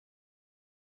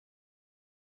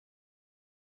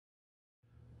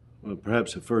Well,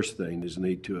 perhaps the first thing is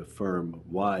need to affirm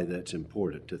why that's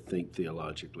important to think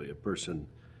theologically. One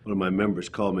of my members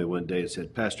called me one day and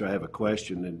said, Pastor, I have a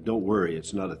question, and don't worry,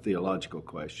 it's not a theological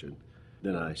question.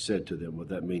 Then I said to them, well,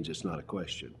 that means it's not a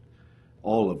question.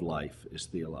 All of life is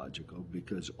theological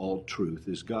because all truth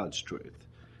is God's truth.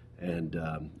 And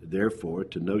therefore,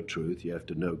 to know truth, you have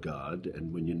to know God.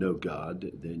 And when you know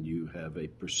God, then you have a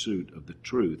pursuit of the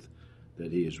truth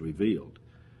that He has revealed.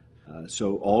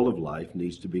 So all of life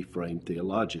needs to be framed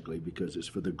theologically because it's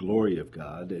for the glory of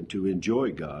God and to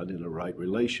enjoy God in a right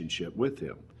relationship with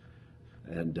Him.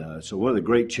 And so one of the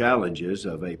great challenges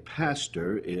of a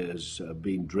pastor is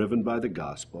being driven by the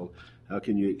gospel. How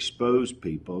can you expose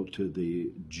people to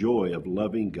the joy of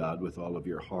loving God with all of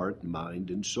your heart, mind,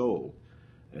 and soul?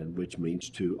 And which means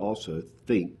to also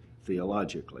think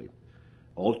theologically.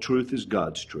 All truth is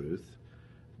God's truth.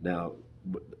 Now,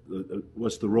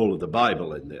 what's the role of the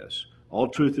Bible in this? All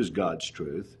truth is God's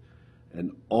truth,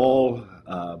 and all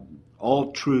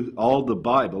the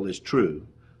Bible is true,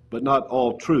 but not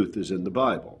all truth is in the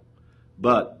Bible.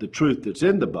 But the truth that's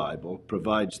in the Bible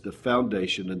provides the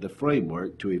foundation and the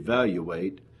framework to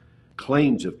evaluate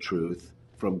claims of truth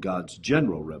from God's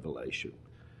general revelation.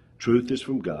 Truth is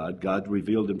from God. God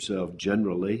revealed Himself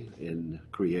generally in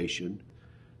creation,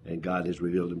 and God has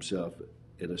revealed Himself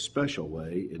in a special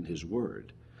way in His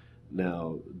Word.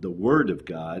 Now, the Word of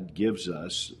God gives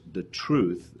us the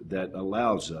truth that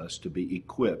allows us to be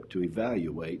equipped to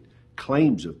evaluate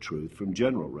claims of truth from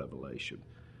general revelation.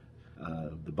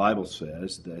 The Bible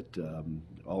says that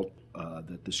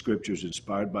that the Scriptures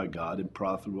inspired by God and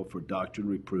profitable for doctrine,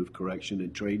 reproof, correction,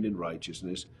 and training in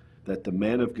righteousness, that the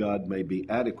man of God may be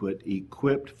adequate,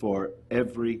 equipped for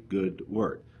every good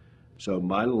work. So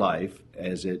my life,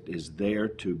 as it is there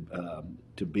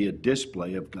to be a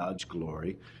display of God's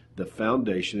glory, the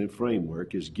foundation and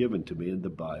framework is given to me in the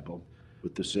Bible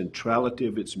with the centrality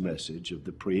of its message of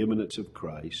the preeminence of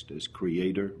Christ as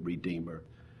Creator, Redeemer,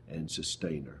 and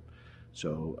Sustainer.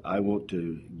 So I want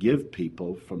to give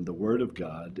people from the Word of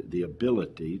God the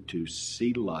ability to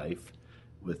see life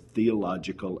with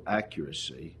theological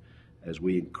accuracy as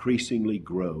we increasingly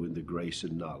grow in the grace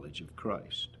and knowledge of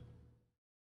Christ.